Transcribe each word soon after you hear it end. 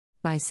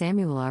By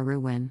Samuel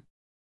Aruwin.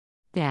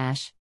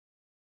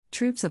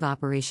 Troops of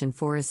Operation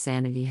Forest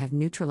Sanity have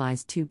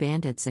neutralized 2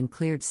 bandits and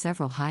cleared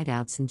several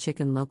hideouts in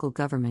Chicken local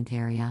government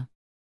area.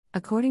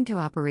 According to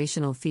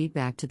operational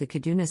feedback to the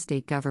Kaduna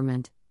state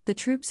government, the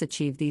troops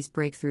achieved these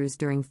breakthroughs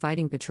during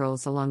fighting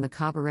patrols along the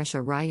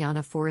Kabaresha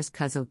Rayana Forest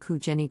Kuzo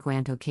Kujeni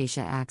Guanto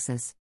Kasia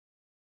axis.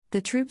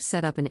 The troops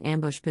set up an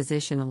ambush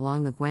position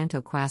along the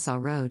Guanto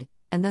Kwasa Road,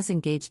 and thus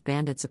engaged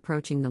bandits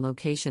approaching the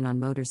location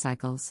on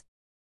motorcycles.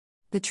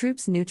 The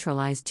troops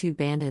neutralized 2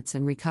 bandits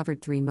and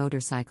recovered 3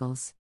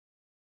 motorcycles.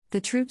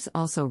 The troops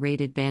also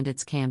raided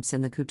bandits' camps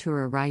in the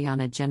Kutura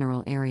Rayana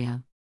general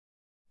area.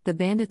 The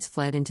bandits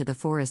fled into the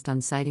forest on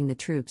sighting the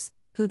troops,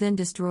 who then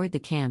destroyed the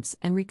camps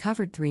and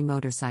recovered 3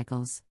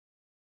 motorcycles.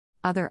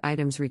 Other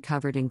items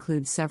recovered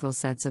include several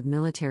sets of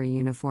military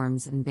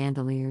uniforms and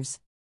bandoliers.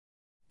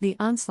 The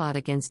onslaught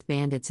against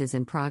bandits is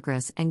in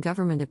progress, and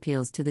government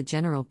appeals to the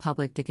general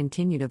public to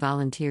continue to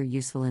volunteer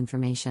useful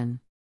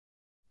information.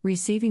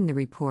 Receiving the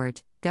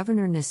report,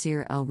 Governor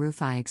Nasir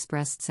El-Rufai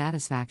expressed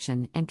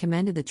satisfaction and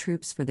commended the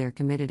troops for their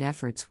committed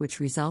efforts,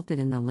 which resulted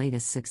in the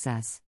latest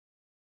success.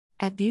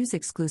 At Views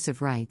Exclusive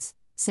Rights,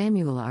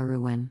 Samuel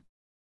Aruwin.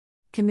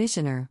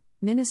 Commissioner,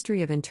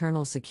 Ministry of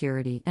Internal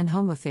Security and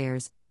Home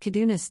Affairs,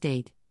 Kaduna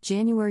State,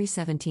 January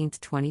 17,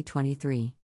 2023.